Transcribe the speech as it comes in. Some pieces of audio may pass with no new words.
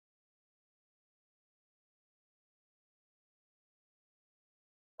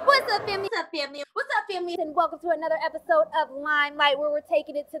up, family? What's up, family? What's up, family? And welcome to another episode of Limelight, where we're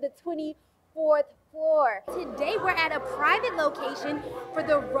taking it to the 24th floor. Today, we're at a private location for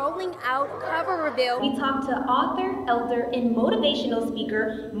the Rolling Out cover reveal. We talked to author, elder, and motivational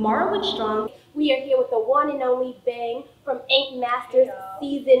speaker Marwood Strong. We are here with the one and only Bang from Ink Masters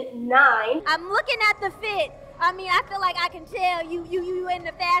Season 9. I'm looking at the fit. I mean, I feel like I can tell you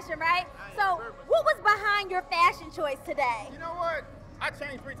into fashion, right? So, what was behind your fashion choice today? You know what? I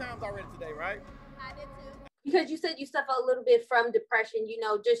changed 3 times already today, right? I did too. Because you said you suffer a little bit from depression, you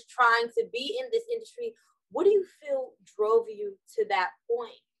know, just trying to be in this industry. What do you feel drove you to that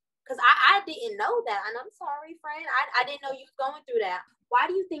point? Because I didn't know that, and I'm sorry, friend. I didn't know you was going through that. Why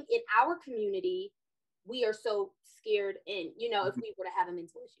do you think in our community we are so scared in, you know, if we were to have a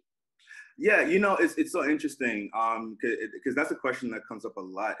mental issue? Yeah, you know, it's so interesting because that's a question that comes up a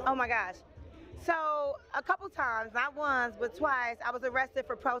lot. Oh my gosh. So a couple times, not once, but twice, I was arrested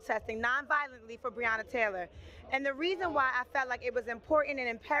for protesting non-violently for Breonna Taylor. And the reason why I felt like it was important and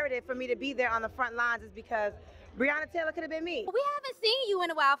imperative for me to be there on the front lines is because Breonna Taylor could have been me. We haven't seen you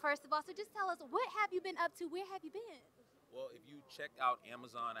in a while, first of all, so just tell us, what have you been up to? Where have you been? Well, if you check out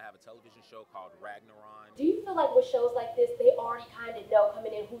Amazon, I have a television show called Ragnaron. Do you feel like with shows like this, they already kind of know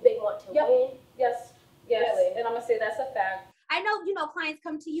coming in who they want to win? Yes. Really. And I'm gonna say that's a fact. I know, you know, clients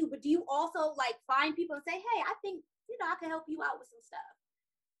come to you, but do you also like find people and say, hey, I think, you know, I can help you out with some stuff?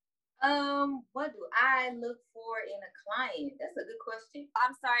 What do I look for in a client? That's a good question.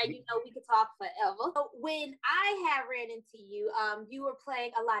 I'm sorry, you know, we could talk forever. So when I had ran into you, you were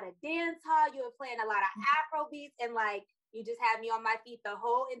playing a lot of dance hall, you were playing a lot of Afro beats, and like, you just had me on my feet the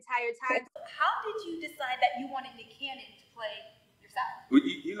whole entire time. How did you decide that you wanted Nick Cannon to play yourself? Well,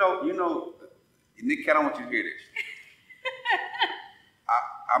 you know, Nick Cannon, I want you to hear this.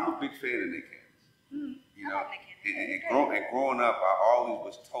 I'm a big fan of Nick Cannon. You know, and growing up, I always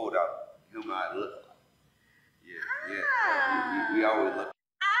was told out him how I look like. Yeah. We always look.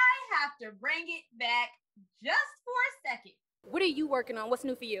 I have to bring it back just for a second. What are you working on? What's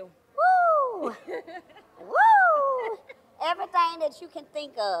new for you? Woo! Woo! Everything that you can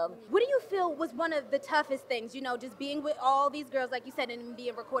think of. What do you feel was one of the toughest things, you know, just being with all these girls, like you said, and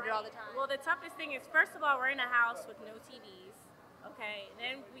being recorded all the time? Well, the toughest thing is, first of all, we're in a house with no TVs, okay?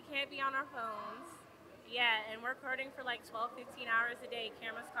 Then we can't be on our phones. Yeah, and we're recording for like 12, 15 hours a day.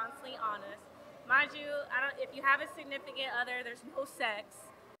 Camera's constantly on us. Mind you, if you have a significant other, there's no sex.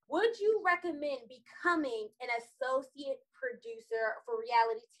 Would you recommend becoming an associate producer for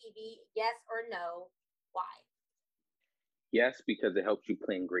reality TV? Yes or no? Why? Yes, because it helps you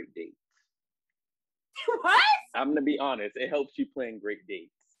plan great dates. What? I'm going to be honest. It helps you plan great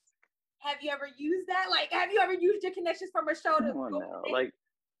dates. Have you ever used that? Like, have you ever used your connections from a show to Come on now. Like,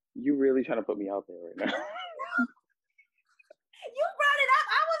 you really trying to put me out there right now. You brought it up.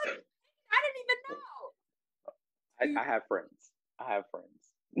 I didn't even know. I have friends.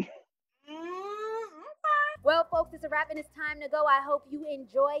 Well, folks, it's a wrap and it's time to go. I hope you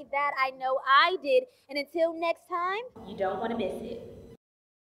enjoyed that. I know I did. And until next time, you don't want to miss it.